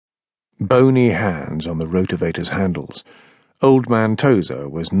Bony hands on the rotavator's handles, Old Man Tozer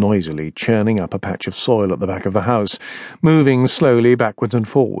was noisily churning up a patch of soil at the back of the house, moving slowly backwards and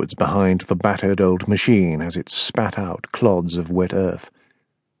forwards behind the battered old machine as it spat out clods of wet earth.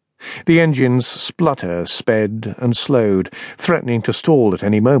 The engine's splutter sped and slowed, threatening to stall at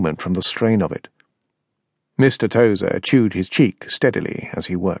any moment from the strain of it. Mr. Tozer chewed his cheek steadily as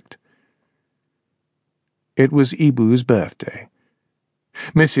he worked. It was Ibu's birthday.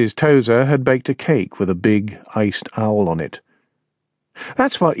 Mrs. Tozer had baked a cake with a big iced owl on it.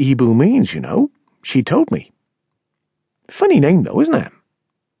 "That's what Ibu means, you know. She told me." Funny name, though, isn't it?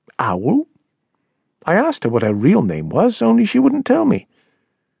 Owl? I asked her what her real name was, only she wouldn't tell me.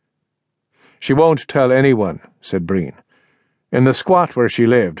 "She won't tell anyone," said Breen. "In the squat where she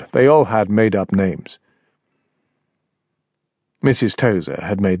lived, they all had made-up names." Mrs. Tozer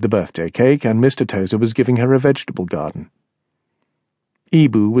had made the birthday cake, and Mr. Tozer was giving her a vegetable garden.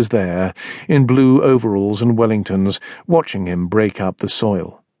 Ibu was there, in blue overalls and Wellingtons, watching him break up the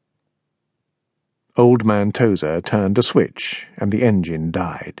soil. Old Man Tozer turned a switch, and the engine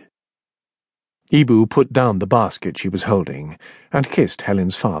died. Ibu put down the basket she was holding and kissed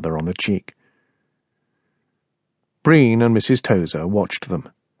Helen's father on the cheek. Breen and Mrs. Tozer watched them.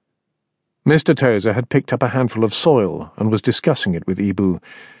 Mr. Tozer had picked up a handful of soil and was discussing it with Ibu.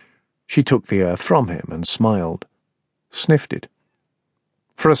 She took the earth from him and smiled, sniffed it.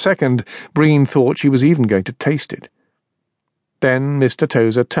 For a second, Breen thought she was even going to taste it. Then Mr.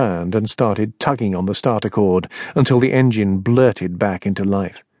 Tozer turned and started tugging on the starter cord until the engine blurted back into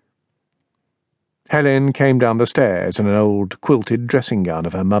life. Helen came down the stairs in an old quilted dressing gown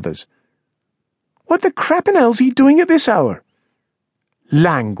of her mother's. "What the crap in hell's he doing at this hour?"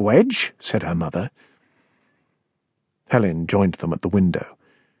 "Language," said her mother. Helen joined them at the window.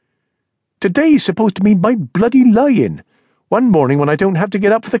 "Today's supposed to mean my bloody lying. One morning when I don't have to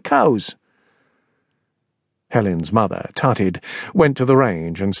get up for the cows." Helen's mother, tutted, went to the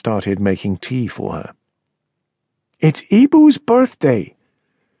range and started making tea for her. "It's Ibu's birthday.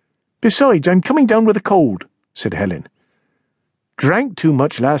 Besides, I'm coming down with a cold," said Helen. "Drank too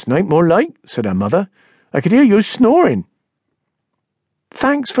much last night, more like," said her mother. "I could hear you snoring."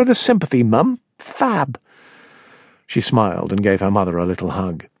 "Thanks for the sympathy, Mum. Fab." She smiled and gave her mother a little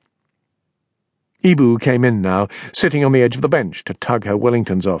hug. Ibu came in now, sitting on the edge of the bench to tug her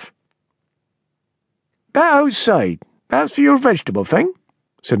Wellingtons off. "That outside, that's for your vegetable thing,"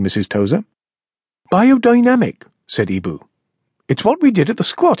 said Mrs. Tozer. "Biodynamic," said Ibu. "It's what we did at the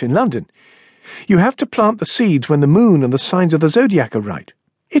squat in London. You have to plant the seeds when the moon and the signs of the zodiac are right.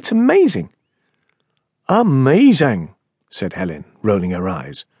 It's amazing." "Amazing," said Helen, rolling her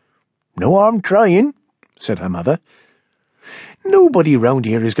eyes. "No harm trying," said her mother. "Nobody round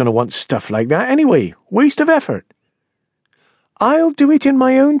here is going to want stuff like that anyway. Waste of effort." "I'll do it in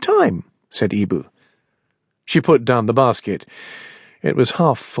my own time," said Ibu. She put down the basket. It was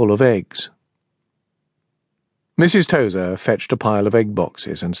half full of eggs. Mrs. Tozer fetched a pile of egg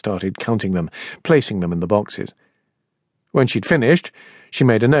boxes and started counting them, placing them in the boxes. When she'd finished, she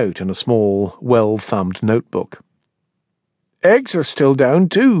made a note in a small, well-thumbed notebook. "Eggs are still down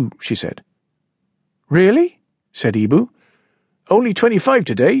too," she said. "Really?" said Ibu. "Only 25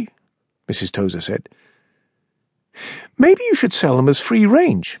 today," Mrs. Tozer said. "Maybe you should sell them as free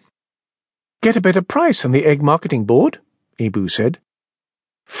range. Get a better price on the egg marketing board," Ibu said.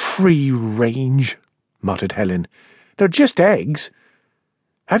 "Free range," muttered Helen. "They're just eggs.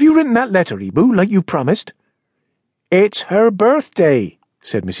 Have you written that letter, Ibu, like you promised?" "It's her birthday,"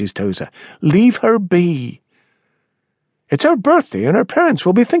 said Mrs. Tozer. "Leave her be." "It's her birthday, and her parents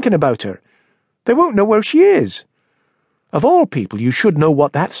will be thinking about her. They won't know where she is. Of all people, you should know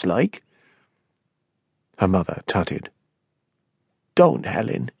what that's like." Her mother tutted. "Don't,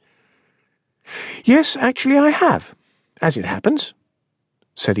 Helen." "Yes, actually I have, as it happens,"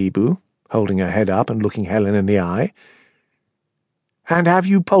 said Ibu, holding her head up and looking Helen in the eye. "And have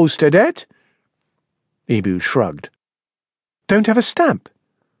you posted it?" Ibu shrugged. "Don't have a stamp."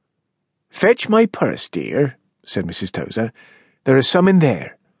 "Fetch my purse, dear," said Mrs. Tozer. "There is some in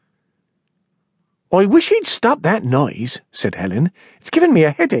there." "I wish he'd stop that noise," said Helen. "It's given me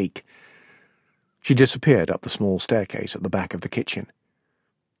a headache." She disappeared up the small staircase at the back of the kitchen.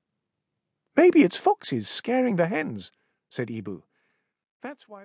 "Maybe it's foxes scaring the hens," said Ibu. "That's why